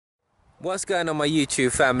What's going on, my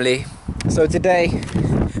YouTube family? So today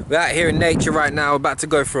we're out here in nature right now, about to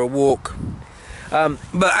go for a walk. But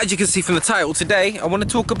as you can see from the title, today I want to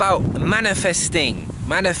talk about manifesting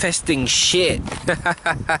shit.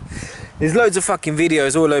 There's loads of fucking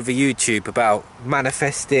videos all over YouTube about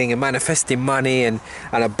manifesting and manifesting money and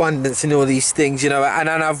abundance and all these things, you know, and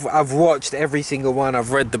I've watched every single one.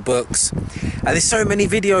 I've read the books, and there's so many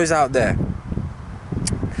videos out there.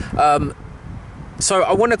 So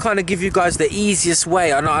I want to kind of give you guys the easiest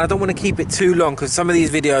way. I don't want to keep it too long, because some of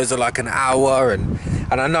these videos are like an hour, and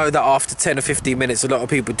I know that after 10 or 15 minutes a lot of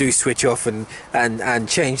people do switch off and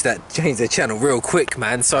change their channel real quick,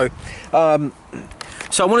 man. So so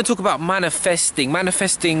I want to talk about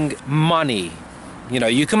manifesting money. You know,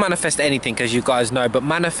 you can manifest anything, as you guys know, but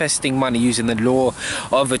manifesting money using the law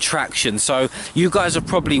of attraction. So you guys have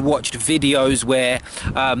probably watched videos where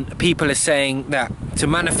people are saying that to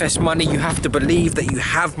manifest money, you have to believe that you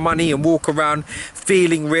have money and walk around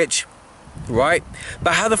feeling rich, right?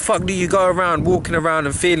 But how the fuck do you go around walking around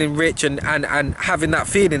and feeling rich and having that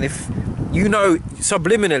feeling if you know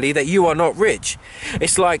subliminally that you are not rich?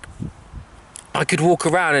 It's like, I could walk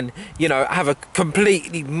around and, you know, have a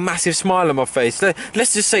completely massive smile on my face.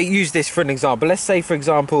 Let's just say, use this for an example. Let's say, for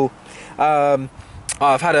example, I've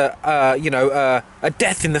had a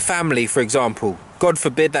death in the family, for example. God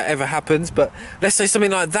forbid that ever happens, but let's say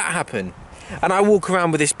something like that happened. And I walk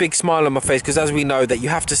around with this big smile on my face, because as we know that you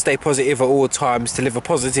have to stay positive at all times to live a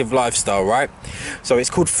positive lifestyle, right? So it's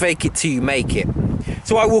called fake it till you make it.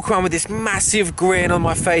 So I walk around with this massive grin on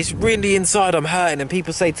my face. Really inside I'm hurting, and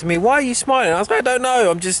people say to me, why are you smiling? I was like, I don't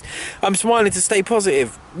know, I'm smiling to stay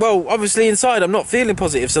positive. Well, obviously inside I'm not feeling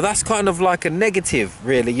positive, so that's kind of like a negative,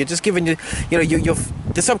 really. You're just giving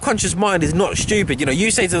the subconscious mind is not stupid. You know,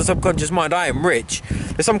 you say to the subconscious mind, I am rich.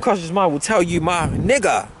 The subconscious mind will tell you, my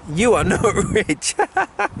nigga, you are not rich.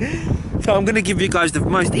 So I'm going to give you guys the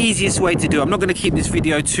most easiest way to do it. I'm not going to keep this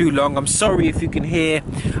video too long. I'm sorry if you can hear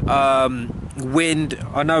wind.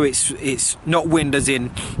 I know it's not wind as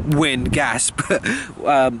in wind, gas, but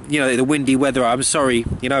you know, the windy weather. I'm sorry,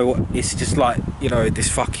 you know, it's just like, you know, this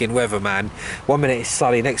fucking weather, man. 1 minute it's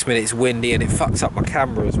sunny, next minute it's windy, and it fucks up my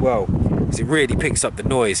camera as well, because it really picks up the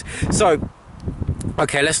noise. So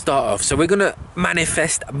okay, let's start off. So we're gonna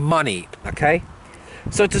manifest money, okay?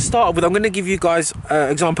 So to start with, I'm gonna give you guys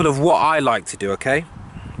an example of what I like to do, okay?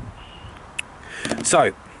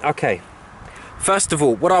 So, okay, first of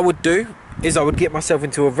all, what I would do is I would get myself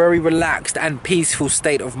into a very relaxed and peaceful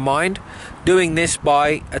state of mind, doing this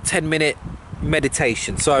by a 10-minute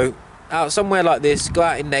meditation. So out somewhere like this, go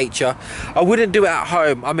out in nature. I wouldn't do it at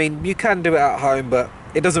home. I mean, you can do it at home, but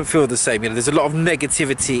it doesn't feel the same. You know, there's a lot of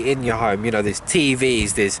negativity in your home. You know, there's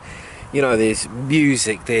TVs, there's, you know, there's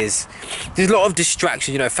music, there's a lot of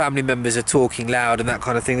distraction. You know, family members are talking loud and that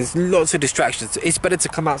kind of thing. There's lots of distractions. It's better to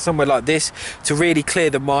come out somewhere like this to really clear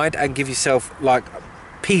the mind and give yourself like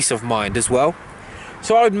peace of mind as well.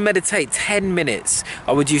 So I would meditate 10 minutes.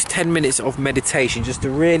 I would use 10 minutes of meditation just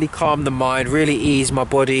to really calm the mind, really ease my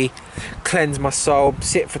body, cleanse my soul.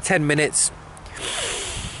 Sit for 10 minutes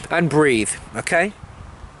and breathe, okay?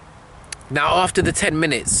 Now after the 10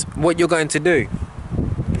 minutes, what you're going to do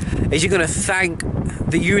is you're going to thank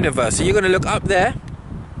the universe. So you're going to look up there.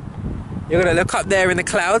 You're going to look up there in the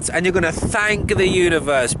clouds, and you're going to thank the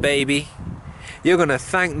universe, baby. You're going to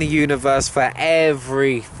thank the universe for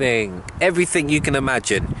everything you can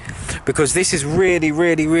imagine, because this is really,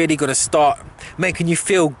 really, really going to start making you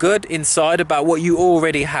feel good inside about what you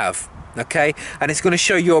already have, okay? And it's going to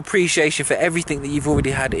show your appreciation for everything that you've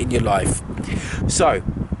already had in your life. So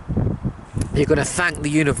you're going to thank the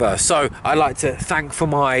universe. So I like to thank for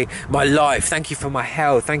my life. Thank you for my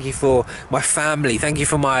health. Thank you for my family. Thank you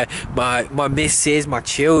for my missus, my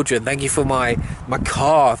children. Thank you for my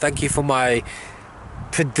car. Thank you for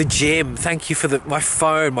the gym. Thank you for my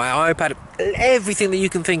phone, my iPad, everything that you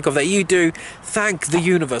can think of that you do. Thank the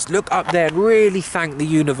universe. Look up there and really thank the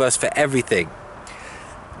universe for everything.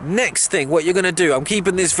 Next thing, what you're going to do, I'm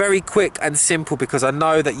keeping this very quick and simple, because I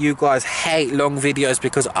know that you guys hate long videos,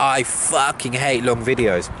 because I fucking hate long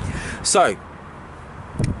videos. So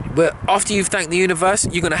but after you've thanked the universe,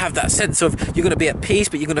 you're going to have that sense of, you're going to be at peace,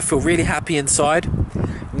 but you're going to feel really happy inside.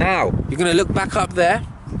 Now you're going to look back up there,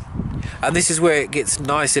 and this is where it gets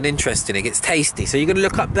nice and interesting, it gets tasty. So you're going to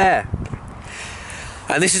look up there,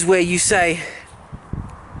 and this is where you say,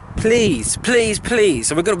 please, please, please.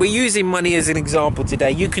 So we're using money as an example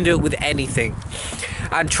today. You can do it with anything,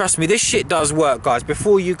 and trust me, this shit does work, guys.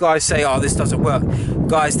 Before you guys say, oh, this doesn't work,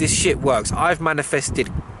 guys, this shit works. I've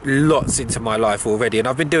manifested lots into my life already, and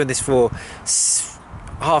I've been doing this for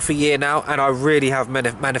half a year now, and I really have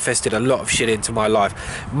manifested a lot of shit into my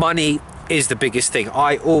life. Money is the biggest thing.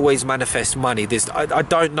 I always manifest money. I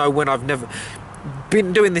don't know when I've never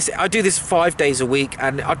been doing this. I do this 5 days a week,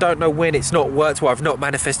 and I don't know when it's not worked where I've not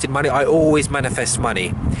manifested money. I always manifest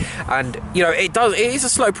money. And you know, it is a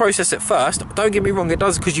slow process at first, don't get me wrong, it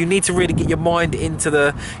does, because you need to really get your mind you need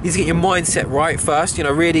to get your mindset right first, you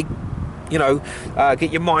know, really, you know, get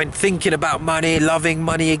your mind thinking about money, loving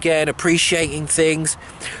money again, appreciating things.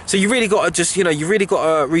 So you really got to just, you know, you really got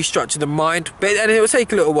to restructure the mind, and it will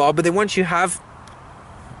take a little while, but then once you have,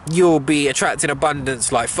 you'll be attracting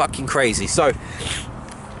abundance like fucking crazy. So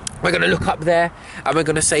we're going to look up there and we're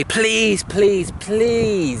going to say, please, please,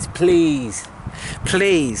 please, please,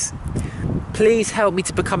 please, please help me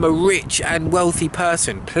to become a rich and wealthy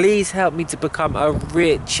person. Please help me to become a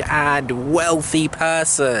rich and wealthy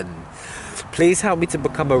person. Please help me to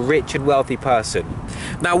become a rich and wealthy person.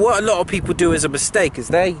 Now, what a lot of people do as a mistake is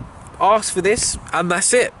they ask for this and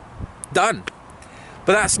that's it. Done.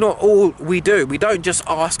 But that's not all we do. We don't just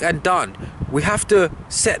ask and done. We have to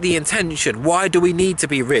set the intention. Why do we need to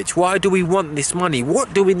be rich? Why do we want this money?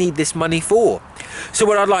 What do we need this money for? So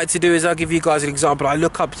what I'd like to do is I'll give you guys an example. I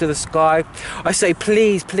look up to the sky. I say,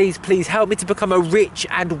 please, please, please help me to become a rich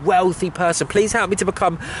and wealthy person. Please help me to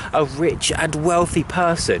become a rich and wealthy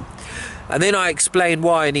person. And then I explain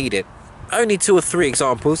why I need it. Only 2 or 3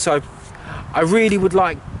 examples. So I really would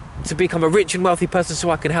like to become a rich and wealthy person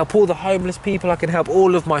so I can help all the homeless people. I can help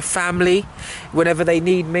all of my family whenever they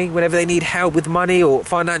need me, whenever they need help with money or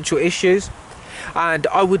financial issues. And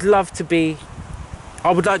I would like to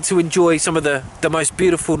enjoy some of the most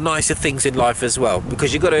beautiful, nicer things in life as well,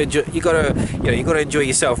 because you got to enjoy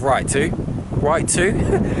yourself, right too.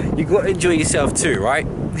 You got to enjoy yourself too, right?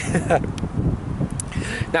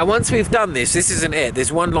 Now, once we've done this isn't it.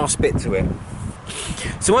 There's one last bit to it.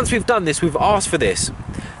 So once we've done this, we've asked for this.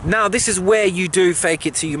 Now, this is where you do fake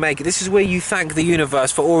it till you make it. This is where you thank the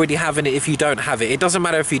universe for already having it if you don't have it. It doesn't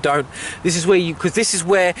matter if you don't. This is where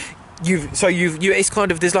it's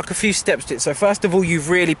kind of, there's like a few steps to it. So first of all, you've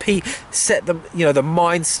really set the, you know, the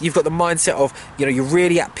minds, you've got the mindset of, you know, you're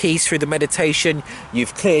really at peace through the meditation.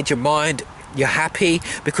 You've cleared your mind. You're happy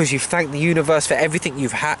because you've thanked the universe for everything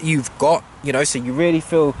you've got, you know, so you really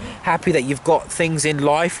feel happy that you've got things in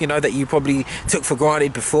life, you know, that you probably took for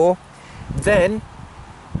granted before. Then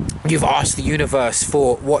you've asked the universe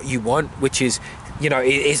for what you want, which is, you know,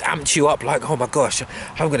 it's amped you up like, oh my gosh,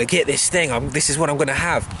 I'm gonna get this thing, this is what I'm gonna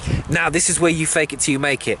have. Now this is where you fake it till you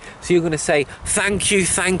make it. So you're gonna say, thank you,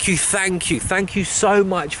 thank you, thank you, thank you so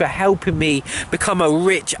much for helping me become a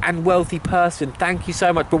rich and wealthy person. Thank you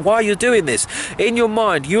so much. But while you're doing this, in your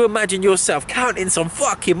mind, you imagine yourself counting some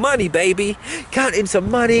fucking money, baby, counting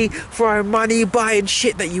some money, throwing money, buying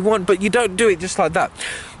shit that you want. But you don't do it just like that.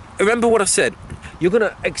 Remember what I said. You're going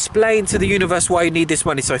to explain to the universe why you need this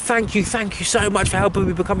money. So thank you so much for helping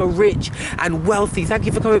me become a rich and wealthy. Thank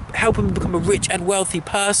you for helping me become a rich and wealthy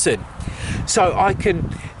person. So I can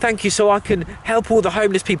help all the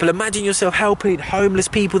homeless people. Imagine yourself helping homeless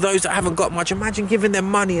people, those that haven't got much. Imagine giving them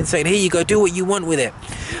money and saying, here you go, do what you want with it.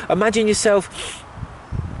 Imagine yourself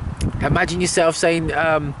saying,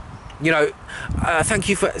 thank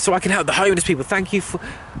you so I can help the homeless people. Thank you.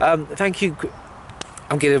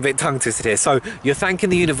 I'm getting a bit tongue twisted here. So you're thanking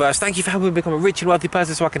the universe. Thank you for helping me become a rich and wealthy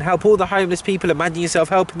person so I can help all the homeless people. Imagine yourself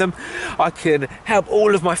helping them. I can help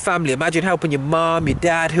all of my family. Imagine helping your mum, your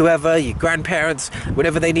dad, whoever, your grandparents,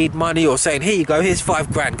 whenever they need money, or saying, here you go, here's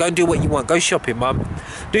 $5 grand. Go and do what you want. Go shopping, mum.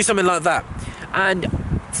 Do something like that. And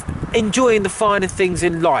enjoying the finer things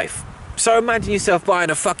in life. So imagine yourself buying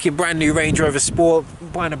a fucking brand new Range Rover Sport,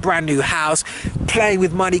 buying a brand new house, playing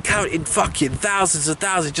with money, counting fucking thousands and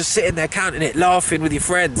thousands, just sitting there counting it, laughing with your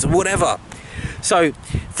friends, whatever. So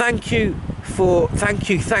thank you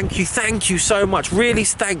so much. Really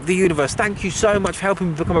thank the universe. Thank you so much for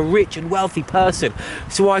helping me become a rich and wealthy person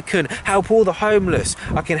so I can help all the homeless.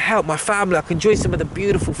 I can help my family. I can enjoy some of the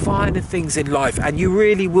beautiful finer things in life. And you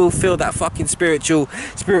really will feel that fucking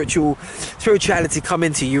spirituality come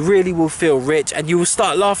into you. You really will feel rich and you will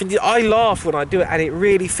start laughing. I laugh when I do it and it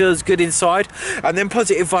really feels good inside. And then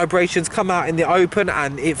positive vibrations come out in the open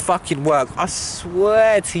and it fucking works. I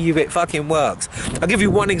swear to you, it fucking works. I'll give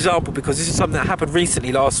you one example because this is something that happened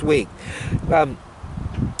recently last week.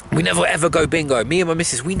 We never ever go bingo. Me and my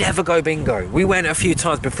missus, we never go bingo. We went a few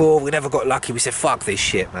times before, we never got lucky. We said, fuck this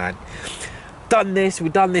shit, man.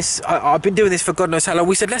 We've done this. I've been doing this for God knows how long.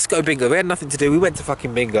 We said, let's go bingo. We had nothing to do. We went to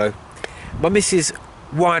fucking bingo. My missus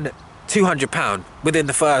won £200 within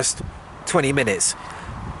the first 20 minutes.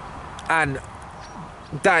 And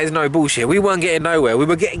that is no bullshit. We weren't getting nowhere. We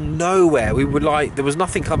were getting nowhere. We were like, there was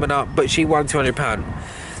nothing coming up, but she won £200.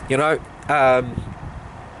 You know,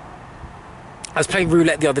 I was playing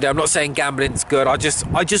roulette the other day. I'm not saying gambling's good. I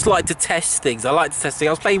just like to test things. I like to test things.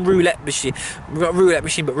 I was playing roulette machine, not roulette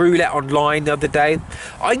machine, but roulette online the other day.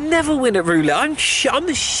 I never win at roulette. I'm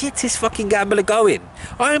the shittest fucking gambler going.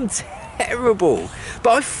 I am terrible. But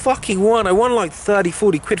I fucking won. I won like 30,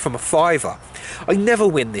 40 quid from a fiver. I never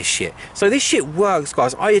win this shit. So this shit works,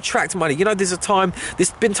 guys. I attract money. You know, there's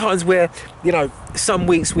been times where, you know, some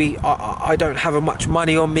weeks I don't have much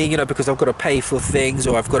money on me, you know, because I've got to pay for things,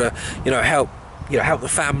 or I've got to, you know, help the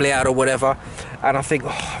family out or whatever. And I think, oh,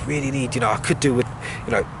 I really need, you know, I could do with,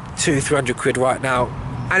 you know, 200-300 quid right now.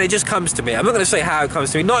 And it just comes to me. I'm not going to say how it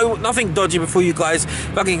comes to me. Nothing dodgy before you guys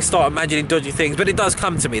fucking start imagining dodgy things, but it does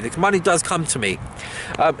come to me. The money does come to me.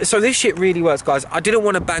 So this shit really works, guys. I didn't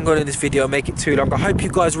want to bang on in this video and make it too long. I hope you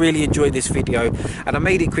guys really enjoyed this video, and I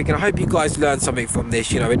made it quick, and I hope you guys learned something from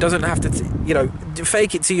this. You know, it doesn't have to, you know,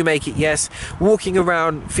 fake it till you make it. Yes, walking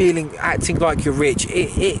around acting like you're rich,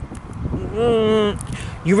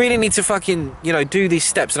 you really need to fucking, you know, do these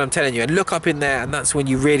steps that I'm telling you, and look up in there, and that's when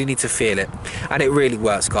you really need to feel it. And it really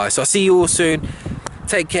works, guys. So I'll see you all soon.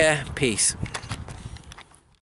 Take care. Peace.